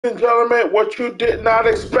and gentlemen, what you did not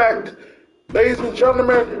expect. Ladies and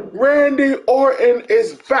gentlemen, Randy Orton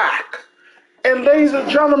is back. And ladies and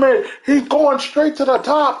gentlemen, he's going straight to the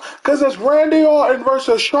top because it's Randy Orton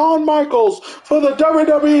versus Shawn Michaels for the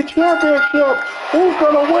WWE Championship. Who's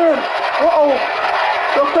going to win? Uh-oh.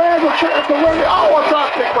 The fans are cheering for Randy. Oh, a drop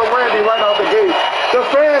kick for Randy right out the gate. The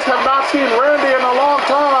fans have not seen Randy in a long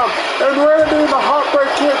time. And Randy and the Heartbreak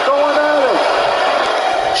Kid going at it.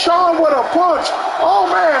 Shawn with a punch. Oh,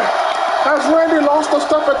 man. Has Randy lost a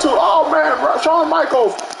step or two? Oh, man. Shawn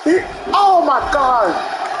Michaels. Oh, my God.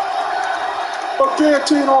 A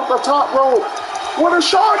guillotine off the top rope. What is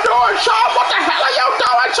Shawn doing? Shawn, what the hell are you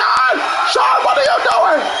doing, Shawn? Shawn, what are you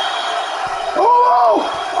doing? Oh,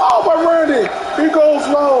 but Randy, he goes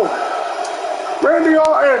low. Randy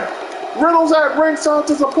Orton Riddle's at ringside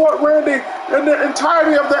to support Randy and the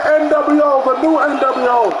entirety of the NWO, the new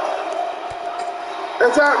NWO.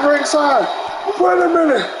 It's at ringside. Wait a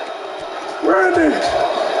minute. Randy.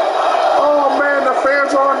 Oh, man, the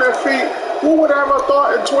fans are on their feet. Who would ever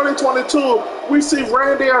thought in 2022 we see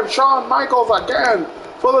Randy and Shawn Michaels again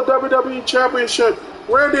for the WWE Championship?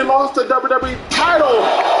 Randy lost the WWE title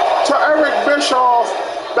to Eric Bischoff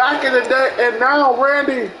back in the day, and now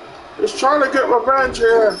Randy is trying to get revenge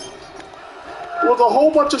here with a whole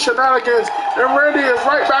bunch of shenanigans, and Randy is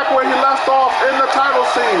right back where he left off in the title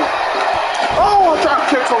scene. Oh, a drop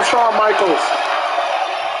kick from Shawn Michaels.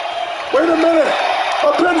 Wait a minute, a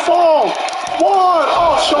pinfall. One.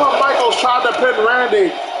 Oh, Shawn Michaels tried to pin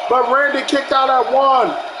Randy, but Randy kicked out at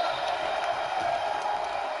one.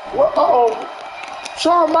 Uh-oh.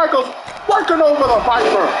 Shawn Michaels working over the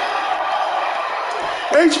Viper.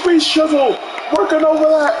 HB Shizzle working over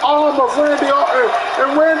that arm of Randy Orton,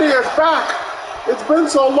 and Randy is back. It's been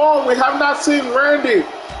so long we have not seen Randy.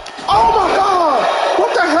 Oh my God!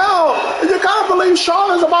 What the hell? You gotta believe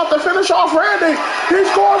Shawn is about to finish off Randy.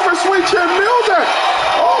 He's going for Sweet Chin Music.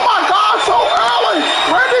 Oh my God, so early.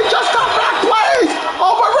 Randy just got back, please.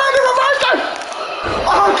 Oh, but Randy reversed it.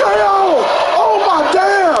 RKO. Oh my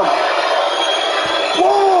damn.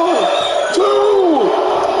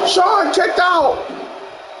 1, 2. Shawn kicked out.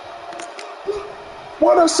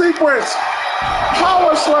 What a sequence.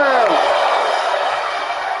 Power slam.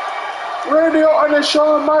 Randy Orton and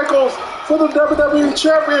Shawn Michaels for the WWE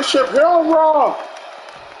Championship here on Raw.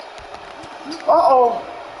 Uh-oh.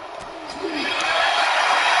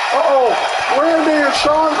 Randy and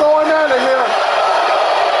Shawn going at it here.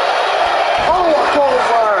 Oh, a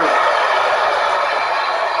clothesline.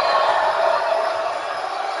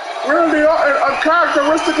 Randy Orton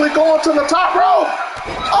uncharacteristically going to the top rope.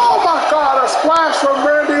 Oh my God, a splash from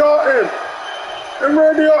Randy Orton. And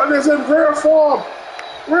Randy Orton is in rare form.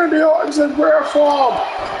 Randy Orton's in rare form.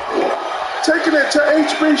 Taking it to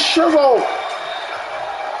HB Shizzle.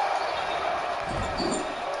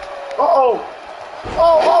 Uh-oh.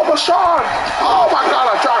 Oh, but Shawn. Oh, my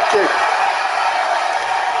God, a drop kick.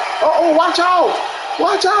 Uh-oh, watch out.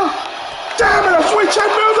 Watch out. Damn it, a Sweet Chin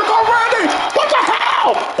Music on Randy. What the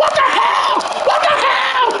hell? What the hell? What the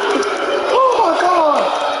hell? Oh, my God.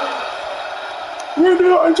 Randy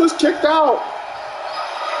Orton just kicked out.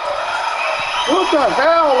 What the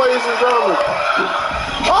hell, ladies and gentlemen?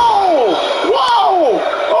 Oh, whoa.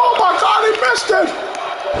 Oh, my God, he missed it.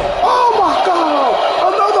 Oh, my God.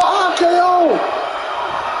 Another RKO.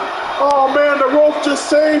 Oh, man, the rope just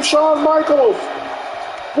saved Shawn Michaels.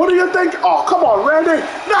 What do you think? Oh, come on, Randy.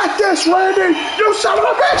 Not this, Randy. You son of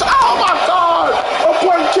a bitch. Oh, my God. A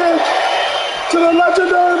point kick to the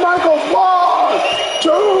legendary Michaels. 1,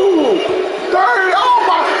 2, 3. Oh,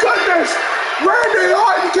 my goodness. Randy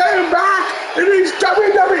Orton came back, and he's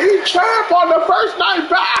WWE champ on the first night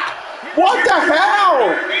back. What the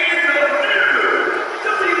hell?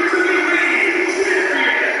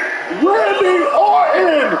 Randy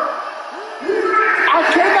Orton. I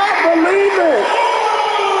cannot believe it.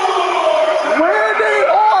 Randy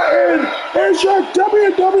Orton is your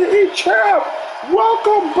WWE champ.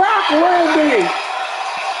 Welcome back, Randy.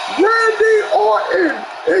 Randy Orton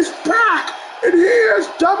is back, and he is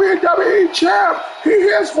WWE champ. He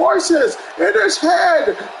hears voices in his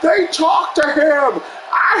head. They talk to him.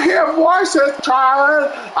 I hear voices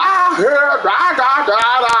trying. I hear da da da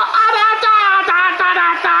da da da da da da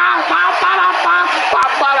da ba ba da ba ba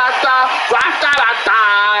ba da da da da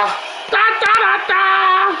da da da da.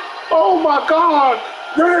 Oh my God.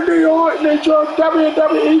 Randy Orton is your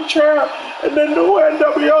WWE champ, and the new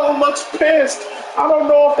NWO looks pissed. I don't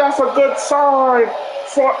know if that's a good sign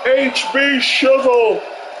for HB Shizzle.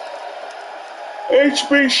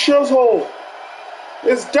 HB Shizzle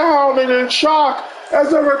is down and in shock as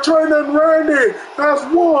the returning Randy has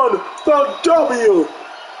won the WWE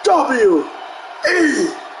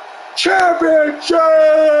Championship!